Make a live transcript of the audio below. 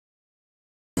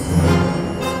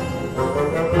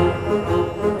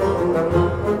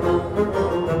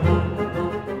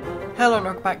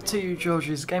welcome back to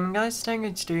George's Gaming Guide. Today I'm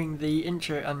going to be doing the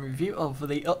intro and review of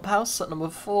the Up House at number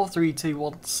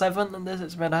 43217, and this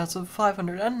is made out of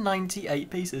 598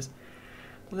 pieces.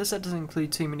 This set does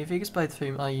include two minifigures, both of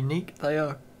whom are unique. They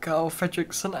are Carl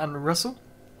Fredricksen and Russell.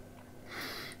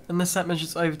 And this set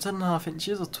measures over 10.5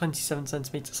 inches or 27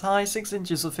 centimeters high, 6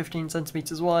 inches or 15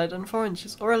 centimeters wide, and 4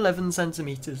 inches or 11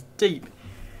 centimeters deep.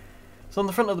 So on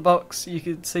the front of the box you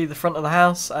can see the front of the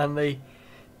house and the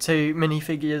two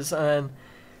minifigures and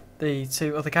the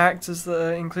two other characters that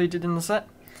are included in the set.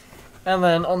 And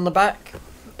then on the back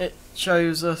it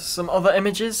shows us some other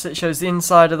images. It shows the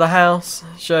inside of the house,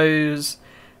 shows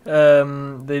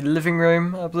the living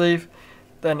room, I believe.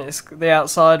 Then it's the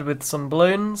outside with some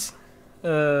balloons,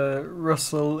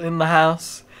 Russell in the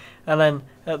house, and then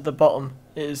at the bottom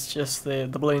is just the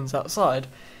balloons outside.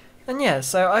 And yeah,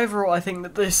 so overall I think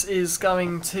that this is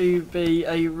going to be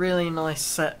a really nice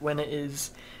set when it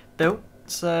is built.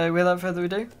 So without further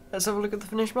ado, let's have a look at the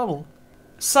finished model.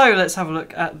 So let's have a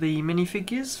look at the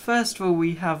minifigures. First of all,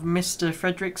 we have Mr.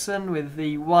 Fredricksen with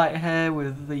the white hair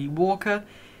with the walker.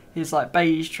 His like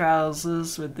beige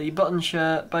trousers with the button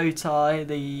shirt, bow tie,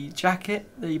 the jacket,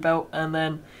 the belt, and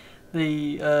then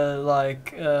the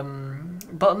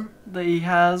button that he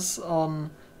has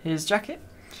on his jacket.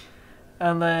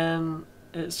 And then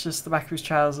it's just the back of his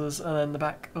trousers and then the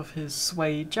back of his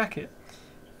suede jacket.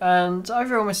 And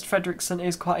overall Mr. Fredricksen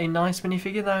is quite a nice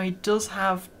minifigure, though he does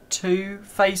have two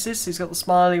faces. He's got the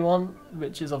smiley one,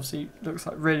 which is obviously looks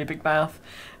like really big mouth,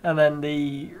 and then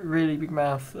the really big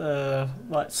mouth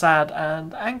like sad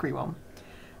and angry one.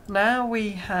 Now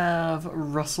we have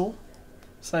Russell.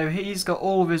 So he's got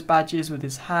all of his badges with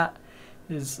his hat,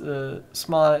 his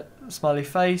smiley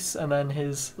face, and then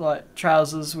his like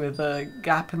trousers with a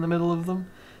gap in the middle of them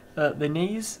at the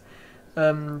knees.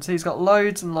 So he's got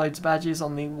loads and loads of badges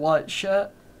on the white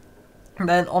shirt. And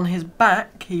then on his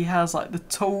back he has like the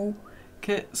tool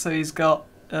kit, so he's got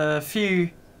a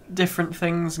few different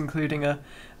things, including a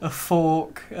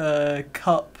fork, a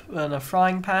cup and a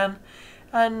frying pan.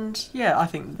 And yeah, I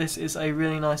think this is a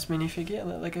really nice minifigure and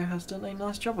that LEGO has done a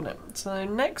nice job on it. So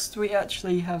next we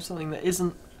actually have something that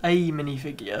isn't a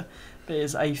minifigure, but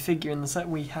is a figure in the set.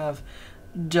 We have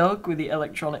Dugg with the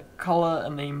electronic collar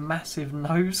and the massive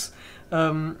nose,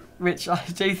 which I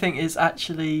do think is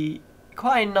actually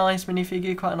quite a nice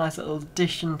minifigure, quite a nice little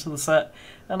addition to the set,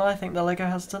 and I think the LEGO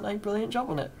has done a brilliant job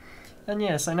on it. And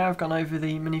yeah, so now I've gone over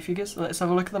the minifigures, let's have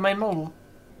a look at the main model.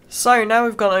 So now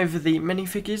we've gone over the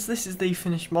minifigures, this is the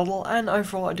finished model, and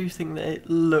overall I do think that it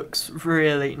looks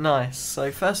really nice. So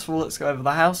first of all, let's go over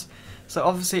the house. So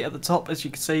obviously at the top, as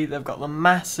you can see, they've got the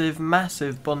massive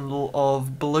bundle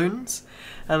of balloons,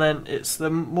 and then it's the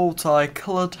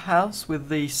multi-coloured house with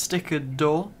the stickered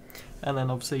door, and then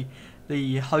obviously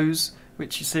the hose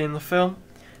which you see in the film.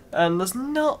 And there's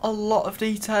not a lot of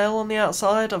detail on the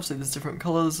outside. Obviously there's different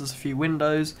colours, there's a few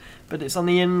windows, but it's on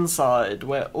the inside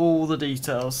where all the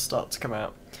details start to come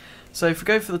out. So if we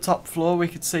go for the top floor, we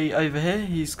could see over here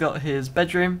he's got his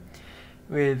bedroom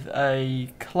with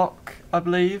a clock, I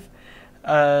believe,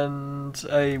 and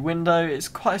a window. It's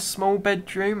quite a small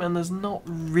bedroom and there's not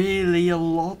really a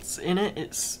lot in it.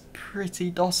 It's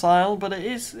pretty docile, but it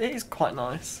is quite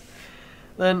nice.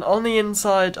 Then on the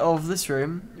inside of this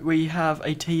room we have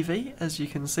a TV, as you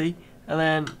can see, and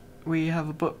then we have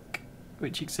a book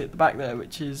which you can see at the back there,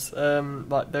 which is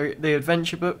like the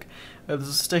adventure book. There's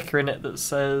a sticker in it that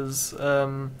says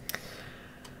a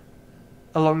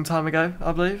long time ago,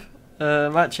 I believe.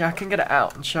 Actually I can get it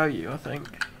out and show you. I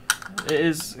think it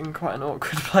is in quite an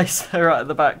awkward place there right at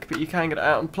the back, but you can get it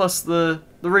out, and plus the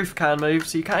roof can move,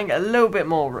 so you can get a little bit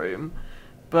more room,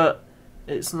 but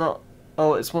it's not.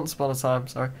 Oh, it's Once Upon a Time,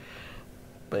 sorry.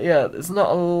 But yeah, there's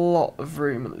not a lot of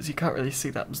room, as you can't really see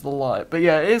that was the light. But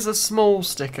yeah, it is a small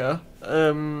sticker,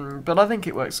 but I think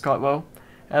it works quite well.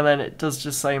 And then it does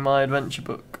just say My Adventure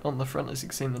Book on the front, as you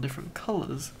can see in the different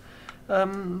colours.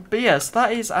 But yes,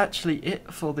 that is actually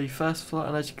it for the first floor,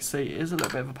 and as you can see, it is a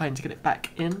little bit of a pain to get it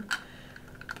back in,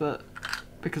 but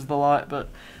because of the light, but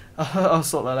I'll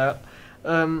sort that out.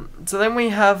 So then we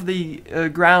have the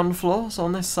ground floor. So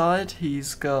on this side,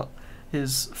 he's got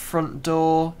his front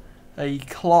door, a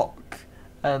clock,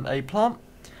 and a plant.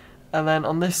 And then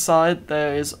on this side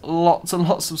there is lots and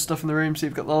lots of stuff in the room. So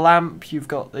you've got the lamp, you've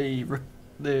got the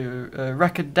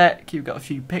record deck, you've got a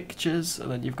few pictures,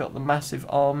 and then you've got the massive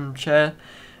armchair.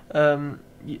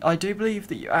 I do believe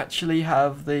that you actually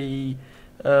have the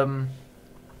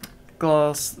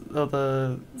glass, or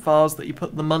the vase that you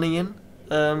put the money in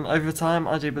over time.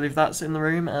 I do believe that's in the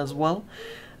room as well.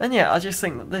 And yeah, I just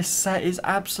think that this set is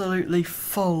absolutely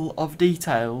full of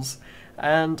details,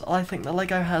 and I think that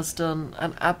LEGO has done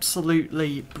an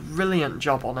absolutely brilliant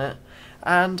job on it,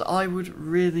 and I would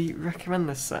really recommend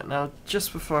this set. Now,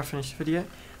 just before I finish the video,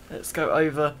 let's go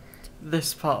over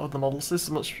this part of the model. So this is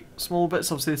much smaller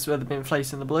bits. Obviously this is where they've been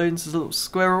inflating the balloons. There's a little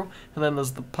squirrel, and then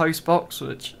there's the post box,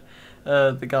 which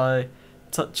the guy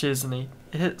touches and he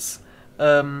hits,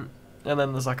 and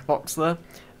then there's like a box there.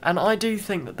 And I do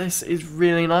think that this is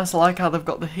really nice. I like how they've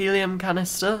got the helium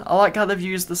canister. I like how they've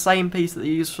used the same piece that they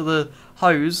used for the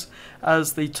hose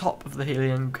as the top of the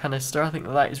helium canister. I think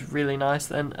that is really nice.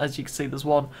 Then, as you can see, there's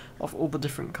one of all the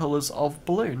different colours of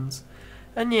balloons.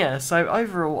 And yeah, so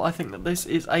overall I think that this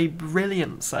is a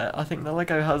brilliant set. I think that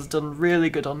LEGO has done really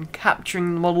good on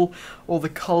capturing the model, all the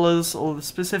colours, all the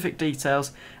specific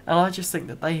details, and I just think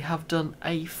that they have done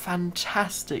a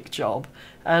fantastic job,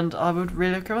 and I would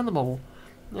really recommend the model.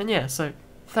 And yeah, so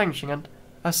thanks, and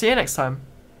I'll see you next time.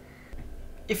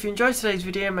 If you enjoyed today's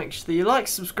video, make sure that you like,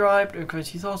 subscribe, and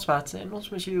comment your thoughts about it, and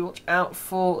also make sure you watch out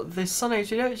for this Sunday's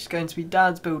video, which is going to be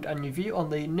Dad's build and review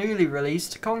on the newly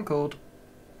released Concorde.